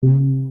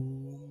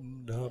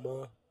Om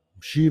Namah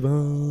Shivaya.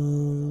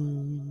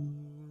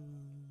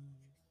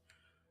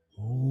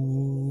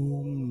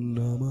 Om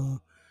Namah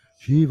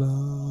Shivaya.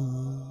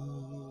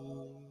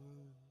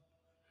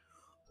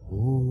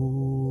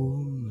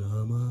 Om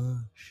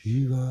Namah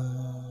Shivaya.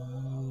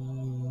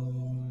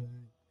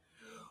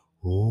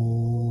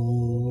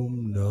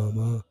 Om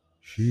Namah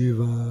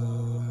Shivaya.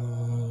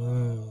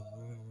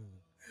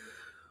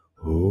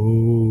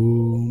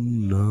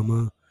 Om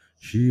Namah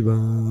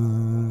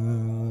Shivaya.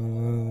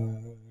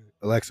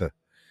 Alexa,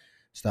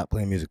 stop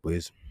playing music,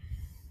 please.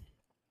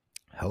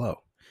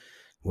 Hello.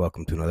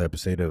 Welcome to another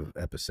episode of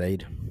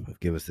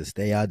Give Us This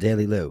Day Our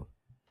Daily Lou,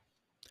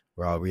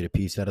 where I'll read a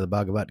piece out of the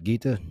Bhagavad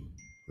Gita,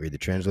 read the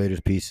translator's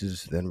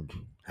pieces, then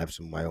have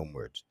some of my own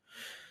words.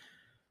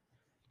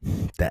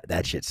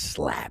 That shit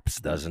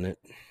slaps, doesn't it?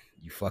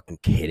 You fucking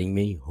kidding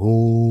me?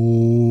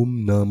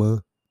 Om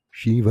Namah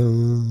Shiva.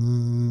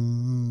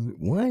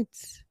 What?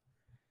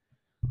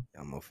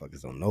 Y'all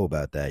motherfuckers don't know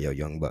about that, yo,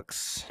 young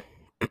bucks.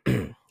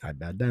 I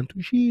bow down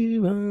to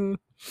Shiva.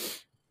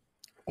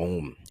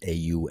 Om,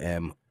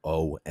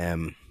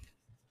 A-U-M-O-M.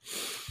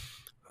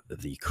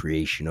 The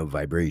creation of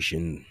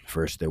vibration.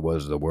 First there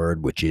was the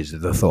word, which is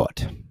the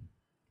thought.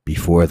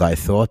 Before thy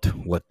thought,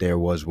 what there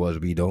was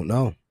we don't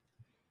know,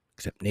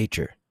 except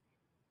nature.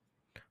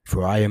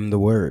 For I am the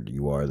word,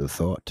 you are the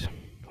thought.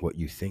 What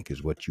you think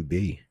is what you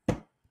be.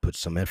 Put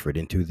some effort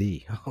into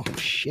thee. Oh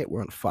shit,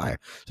 we're on fire.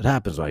 So it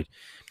happens when I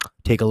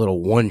take a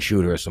little one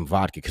shooter or some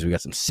vodka because we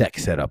got some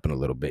sex set up in a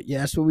little bit. Yeah,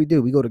 that's what we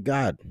do. We go to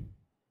God.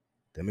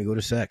 Then we go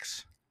to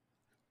sex.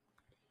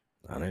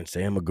 I didn't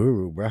say I'm a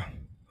guru, bro.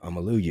 I'm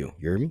a Lou you.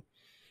 You hear me?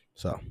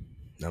 So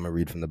now I'm going to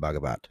read from the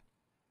Bhagavad.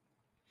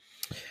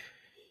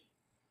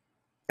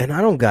 And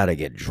I don't got to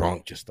get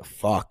drunk just to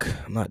fuck.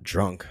 I'm not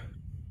drunk.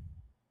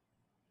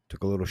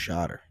 Took a little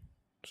shotter.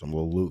 So I'm a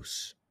little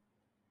loose.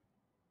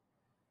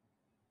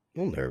 A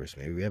little nervous.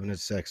 Maybe we haven't had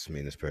sex, me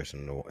and this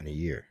person, in a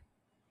year.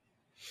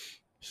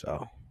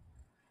 So,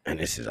 and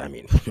this is, I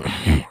mean,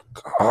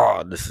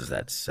 God, this is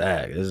that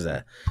sag. This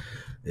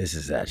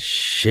is that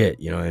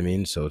shit. You know what I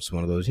mean? So it's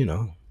one of those,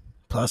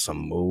 plus I'm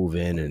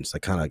moving and it's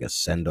like kind of like a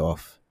send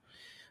off.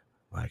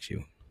 Well,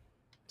 actually,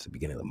 it's the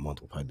beginning of the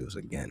month. We'll probably do this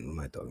again. What am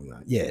I talking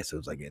about? Yeah, so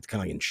it's kind of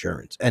like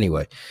insurance.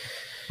 Anyway,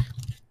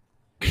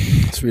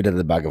 let's read out of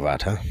the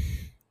Bhagavad, huh?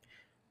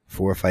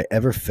 For if I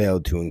ever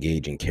failed to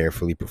engage in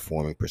carefully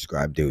performing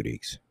prescribed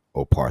duties,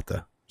 O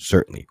Partha,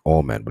 certainly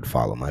all men would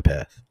follow my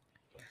path.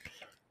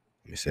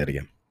 Let me say it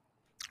again.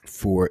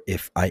 For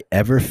if I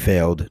ever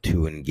failed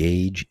to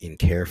engage in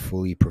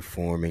carefully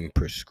performing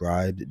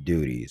prescribed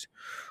duties,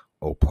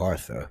 O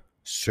Partha,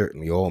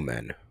 certainly all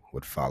men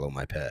would follow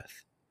my path.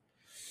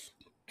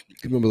 You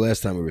remember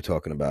last time we were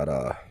talking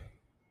about,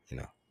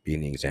 being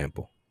the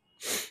example.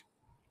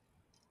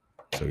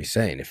 So he's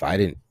saying if I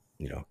didn't,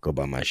 go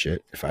by my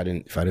shit, if I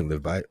didn't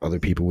live by it, other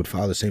people would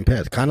follow the same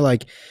path. Kind of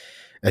like,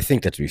 I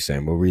think that's what he's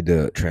saying. We'll read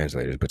the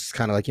translators, but it's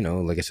kind of like,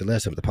 like I said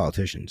last time with the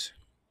politicians.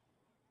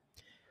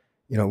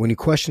 When you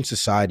question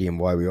society and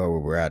why we are where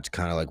we're at, it's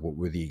kind of like what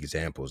were the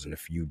examples. And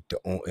if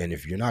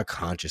you're not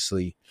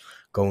consciously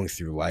going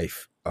through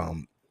life,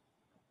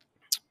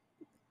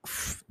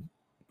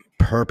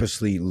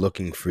 purposely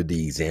looking for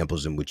the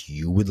examples in which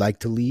you would like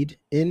to lead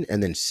in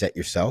and then set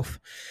yourself,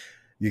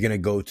 you're going to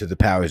go to the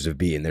powers of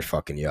be and they're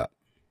fucking you up.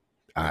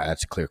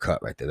 That's a clear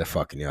cut right there. They're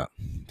fucking you up.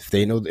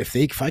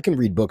 If I can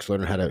read books,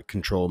 learn how to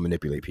control and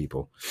manipulate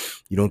people,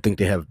 you don't think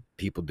they have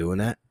people doing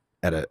that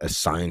at a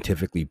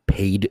scientifically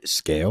paid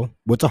scale?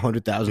 What's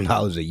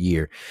 $100,000 a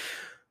year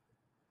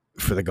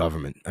for the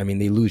government? I mean,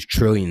 they lose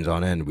trillions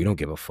on end. We don't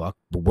give a fuck.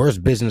 The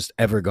worst business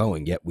ever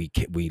going, yet we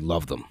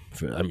love them.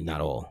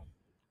 Not all.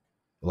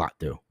 A lot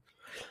do.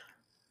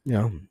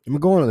 I'm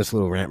going on this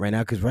little rant right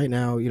now because right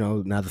now,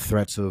 now the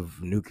threats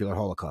of nuclear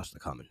holocaust are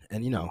coming.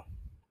 And,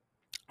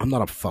 I'm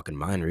not a fucking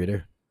mind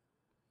reader.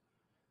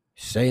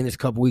 Saying this a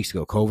couple weeks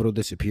ago, COVID will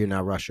disappear.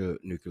 Now Russia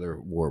nuclear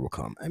war will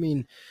come. I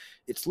mean,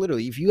 it's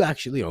literally, if you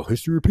actually,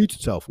 history repeats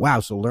itself. Wow.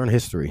 So learn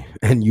history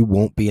and you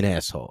won't be an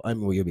asshole. I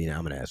mean, well,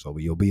 I'm an asshole,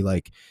 but you'll be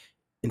like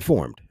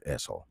informed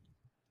asshole.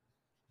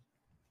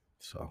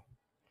 So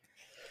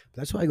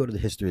that's why I go to the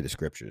history of the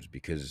scriptures,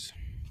 because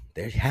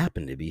they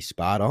happen to be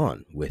spot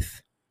on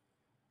with.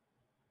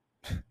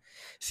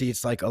 See,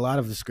 it's like a lot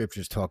of the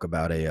scriptures talk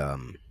about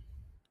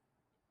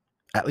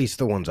at least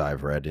the ones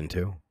I've read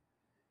into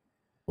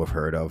or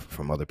heard of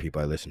from other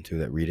people I listen to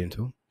that read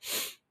into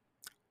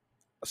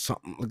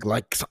something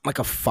like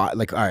a fight.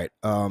 Like, all right,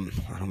 I don't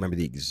remember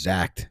the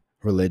exact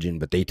religion,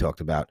 but they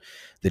talked about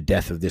the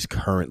death of this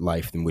current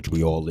life in which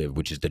we all live,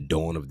 which is the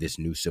dawn of this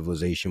new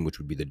civilization, which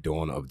would be the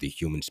dawn of the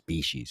human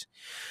species.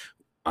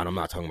 And I'm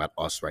not talking about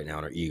us right now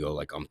in our ego.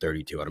 Like, I'm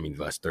 32. I don't mean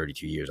the last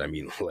 32 years. I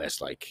mean the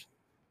last like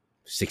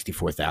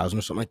 64,000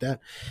 or something like that.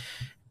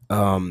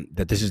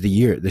 That this is the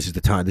year, this is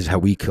the time, this is how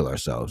we kill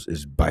ourselves,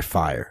 is by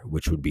fire,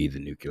 which would be the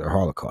nuclear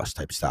holocaust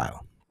type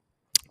style.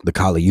 The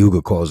Kali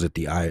Yuga calls it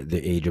the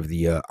age of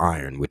the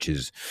iron, which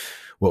is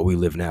what we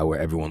live now, where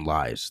everyone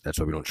lies. That's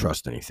why we don't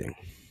trust anything,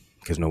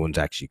 because no one's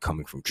actually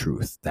coming from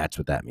truth. That's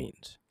what that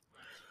means.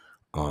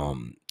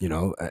 You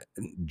know,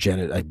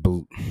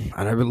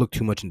 I never looked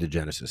too much into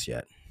Genesis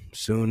yet.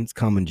 Soon it's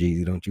coming,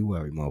 Jeezy. Don't you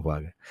worry,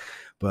 motherfucker.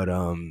 But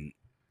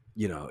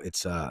you know,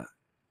 it's a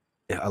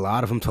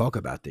lot of them talk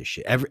about this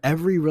shit.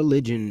 Every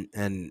religion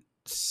and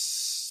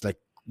like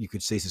you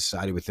could say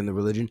society within the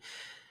religion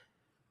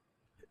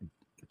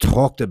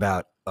talked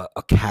about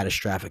a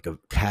catastrophic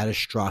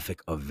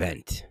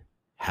event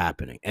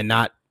happening, and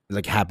not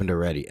like happened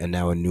already, and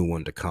now a new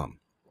one to come.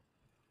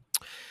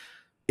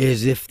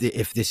 Is if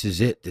this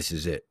is it, this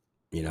is it.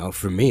 You know,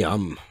 for me,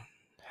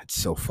 it's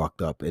so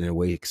fucked up in a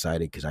way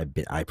excited because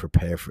I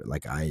prepare for it.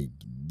 Like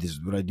this is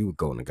what I do with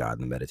going to God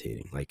and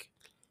meditating. Like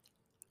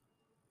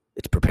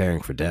it's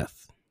preparing for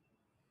death.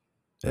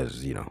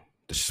 As you know,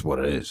 this is what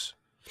it is.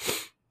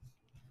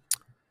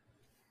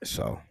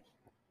 So,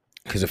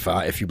 because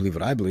if you believe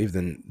what I believe,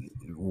 then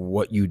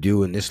what you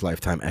do in this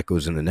lifetime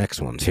echoes in the next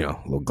ones. You know,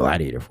 a little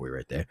gladiator for you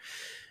right there.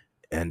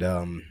 And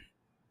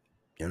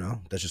you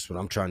know, that's just what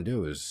I'm trying to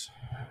do, is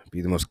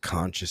be the most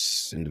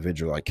conscious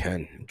individual I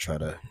can and try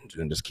to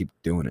and just keep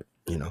doing it.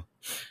 You know,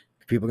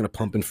 if people are gonna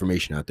pump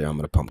information out there, I'm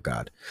gonna pump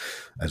God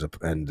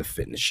and the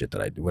fitness shit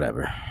that I do,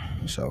 whatever.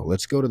 So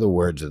let's go to the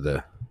words of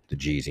the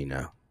Jeezy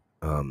now.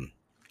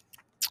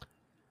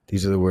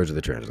 These are the words of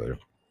the translator.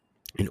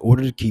 In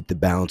order to keep the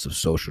balance of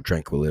social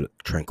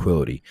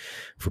tranquility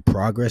for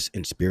progress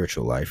in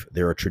spiritual life,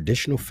 there are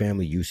traditional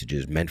family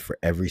usages meant for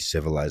every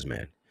civilized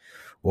man.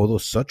 Although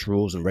such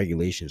rules and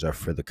regulations are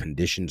for the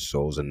conditioned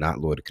souls and not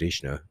Lord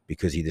Krishna,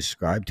 because he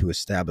described to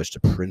establish the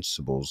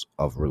principles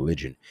of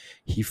religion,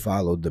 he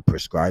followed the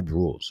prescribed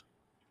rules.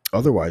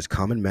 Otherwise,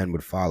 common men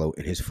would follow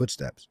in his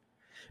footsteps,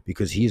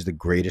 because he is the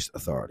greatest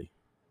authority.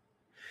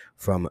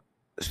 From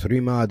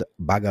Srimad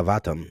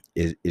Bhagavatam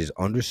is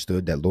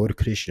understood that Lord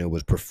Krishna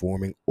was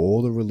performing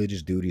all the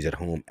religious duties at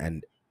home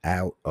and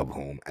out of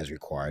home as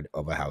required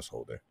of a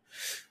householder.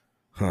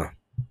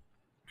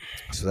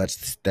 So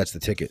that's the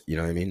ticket, you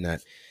know what I mean?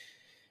 That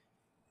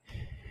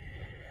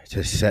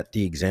to set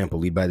the example,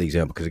 lead by the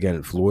example. Because again,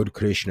 if Lord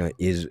Krishna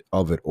is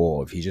of it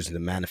all, if he's just the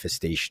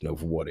manifestation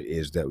of what it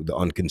is, that the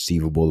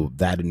unconceivable,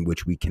 that in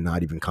which we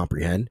cannot even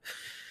comprehend,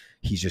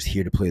 he's just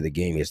here to play the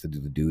game. He has to do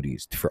the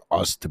duties for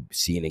us to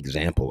see an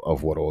example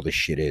of what all this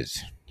shit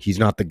is. He's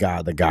not the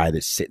guy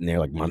that's sitting there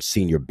like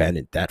Monsignor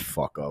Bennett, that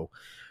fucko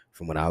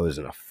from when I was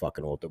in a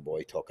fucking altar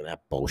boy talking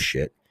that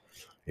bullshit.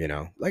 You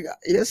know, like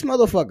this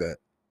motherfucker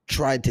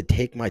tried to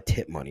take my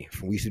tip money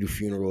from, we used to do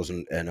funerals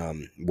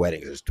and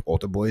weddings as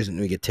altar boys, and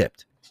we get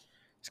tipped.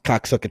 This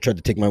cocksucker tried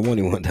to take my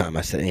money one time.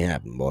 I said, ain't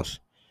happening, boss.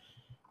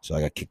 So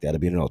I got kicked out of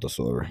being an altar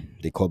server.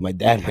 They called my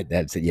dad. My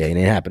dad said, yeah, it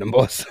ain't happening,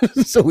 boss.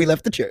 So we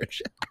left the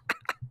church.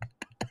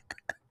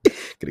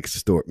 Could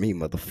extort me,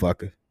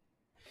 motherfucker.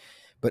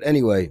 But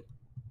anyway,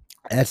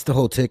 that's the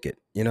whole ticket.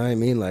 You know what I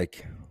mean?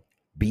 Like,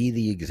 be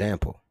the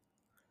example.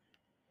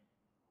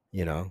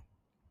 You know?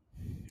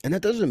 And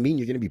that doesn't mean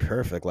you're going to be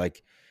perfect.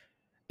 Like,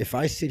 if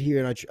I sit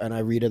here and I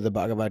read the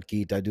Bhagavad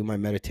Gita, I do my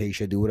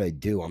meditation, I do what I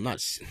do, I'll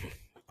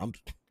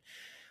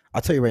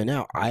tell you right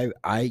now,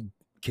 I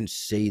can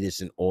say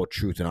this in all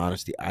truth and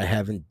honesty. I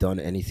haven't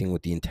done anything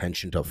with the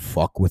intention to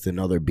fuck with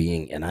another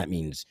being, and that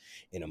means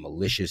in a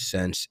malicious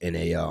sense, in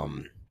a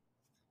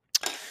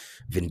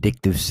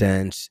vindictive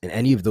sense, in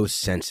any of those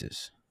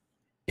senses,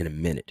 in a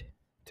minute,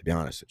 to be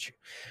honest with you.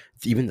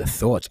 Even the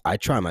thoughts, I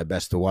try my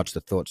best to watch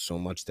the thoughts so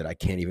much that I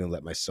can't even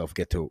let myself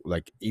get to,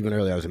 like, even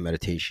earlier I was in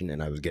meditation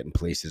and I was getting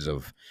places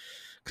of,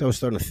 because I was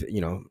starting to, you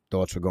know,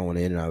 thoughts were going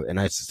in, and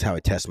that's how I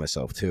test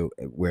myself too,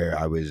 where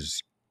I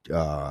was, you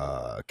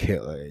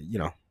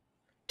know,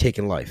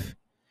 taking life.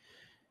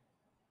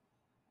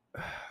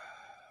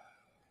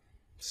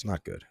 It's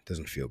not good. It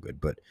doesn't feel good,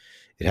 but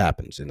it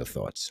happens in the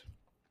thoughts.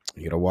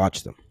 You gotta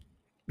watch them,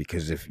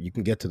 because if you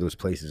can get to those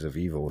places of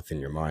evil within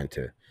your mind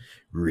to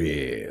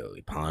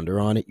really ponder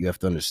on it, you have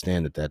to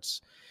understand that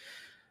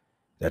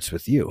that's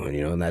with you, and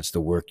you know, and that's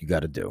the work you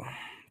got to do.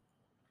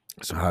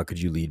 So how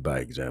could you lead by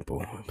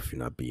example if you're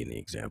not being the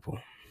example?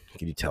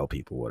 Can you tell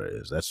people what it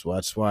is? That's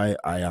why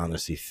I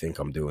honestly think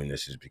I'm doing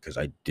this, is because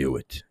I do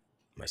it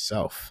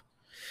myself.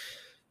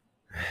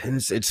 And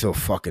it's so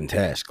fucking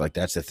task. Like,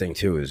 that's the thing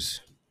too,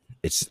 is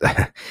it's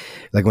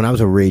like when I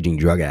was a raging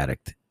drug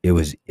addict, there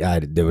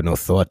were no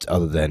thoughts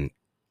other than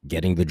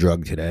getting the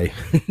drug today,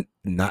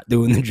 not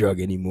doing the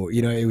drug anymore.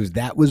 You know,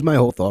 that was my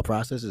whole thought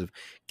process of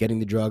getting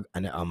the drug,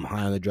 and I'm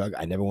high on the drug.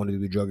 I never want to do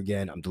the drug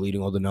again. I'm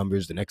deleting all the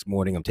numbers. The next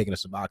morning, I'm taking a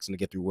Suboxone to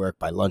get through work.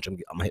 By lunch, I'm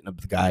hitting up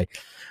the guy.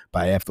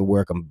 By after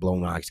work, I'm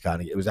blowing my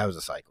Oxycontin. That was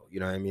a cycle. You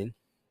know what I mean?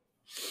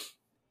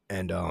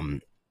 And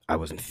I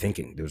wasn't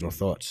thinking. There was no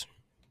thoughts.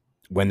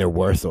 When there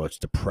were thoughts,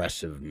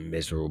 depressive,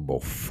 miserable,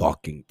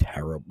 fucking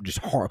terrible, just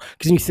horrible.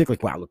 Because you think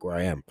like, wow, look where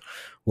I am.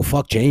 Well,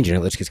 fuck changing it.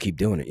 Let's just keep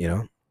doing it, you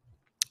know?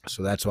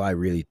 So that's why I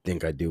really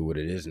think I do what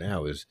it is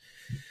now, is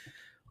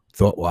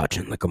thought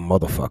watching like a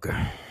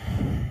motherfucker.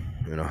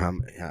 You know,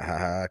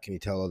 how can you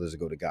tell others to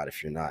go to God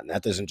if you're not? And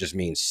that doesn't just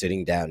mean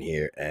sitting down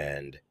here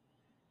and,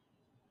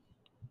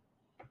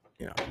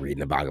 you know, reading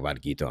the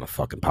Bhagavad Gita on a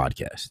fucking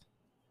podcast.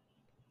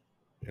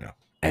 You know,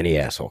 any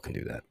asshole can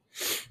do that.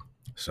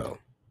 So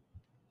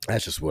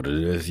That's just what it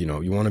is. You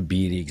know, you want to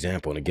be the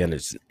example. And again,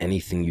 it's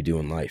anything you do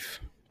in life,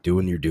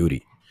 doing your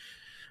duty.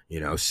 You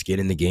know, skin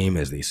in the game,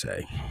 as they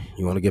say.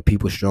 You want to get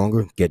people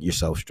stronger, get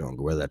yourself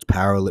stronger, whether that's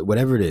power,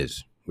 whatever it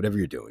is, whatever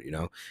you're doing, you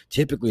know.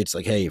 Typically, it's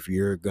like, hey, if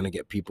you're going to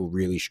get people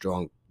really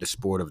strong, the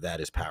sport of that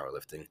is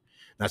powerlifting.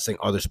 Not saying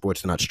other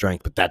sports are not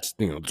strength, but that's,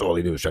 you know, that's all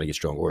they do is try to get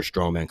strong, or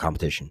strongman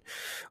competition.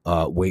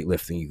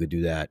 Weightlifting, you could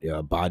do that.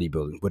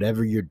 Bodybuilding,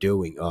 whatever you're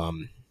doing,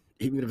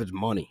 even if it's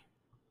money,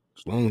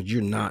 as long as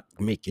you're not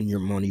making your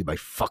money by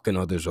fucking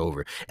others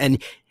over.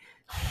 And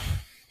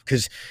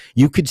because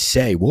you could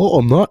say, well,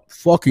 I'm not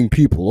fucking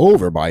people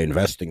over by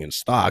investing in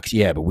stocks.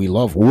 Yeah, but we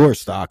love war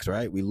stocks,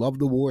 right? We love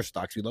the war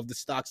stocks. We love the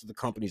stocks of the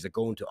companies that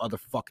go into other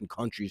fucking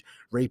countries,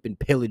 rape and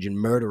pillage and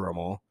murder them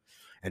all,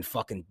 and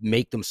fucking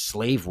make them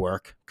slave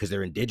work because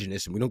they're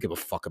indigenous. And we don't give a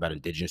fuck about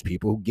indigenous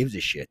people. Who gives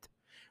a shit?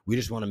 We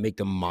just want to make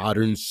them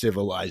modern,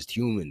 civilized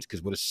humans,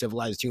 because what a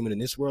civilized human in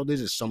this world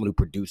is someone who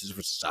produces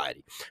for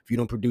society. If you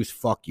don't produce,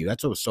 fuck you.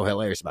 That's what was so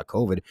hilarious about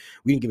COVID.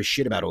 We didn't give a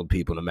shit about old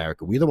people in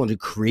America. We're the ones who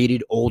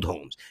created old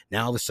homes.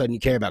 Now all of a sudden you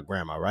care about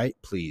grandma, right?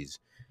 Please.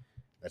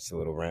 That's a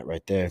little rant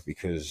right there,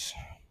 because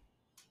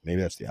maybe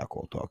that's the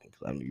alcohol talking,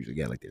 because I don't usually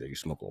get like this. You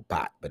smoke a little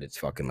pot, but it's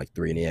fucking like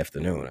 3 in the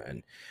afternoon,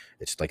 and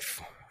it's like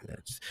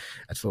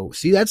that's what.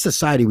 See, that's the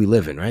society we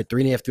live in, right?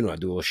 3 in the afternoon, I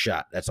do a little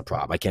shot. That's a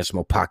problem. I can't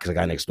smoke pot because the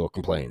guy next door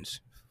complains.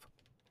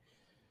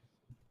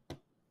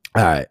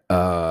 All right,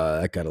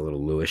 that got a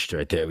little Lewis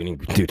right there. We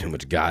didn't do too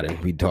much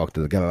goddamn. We talked to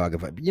the guy,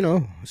 but you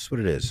know, that's what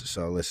it is.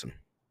 So listen,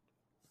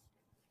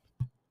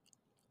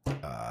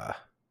 I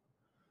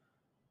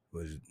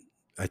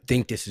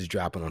think this is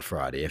dropping on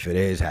Friday. If it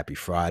is, happy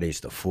Friday.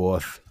 It's the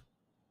 4th.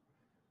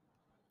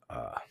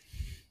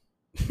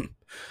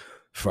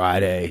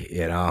 Friday,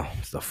 you know,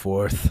 it's the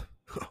 4th.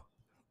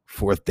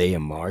 4th day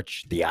of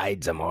March, the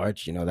Ides of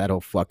March. You know that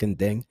whole fucking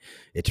thing.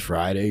 It's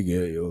Friday, yeah,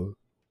 yo.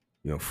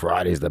 You know,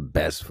 Friday's the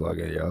best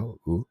fucking, yo.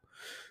 Ooh.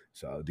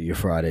 So do your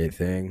Friday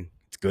thing.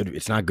 It's good.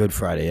 It's not Good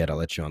Friday yet. I'll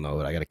let you all know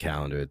it. I got a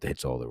calendar. It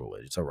hits all the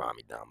religions. It's a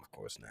Ramadan, of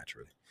course,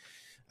 naturally.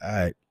 All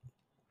right.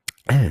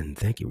 And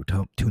thank you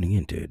for tuning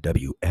in to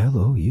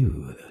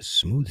WLOU, the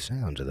smooth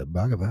sounds of the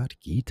Bhagavad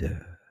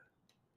Gita.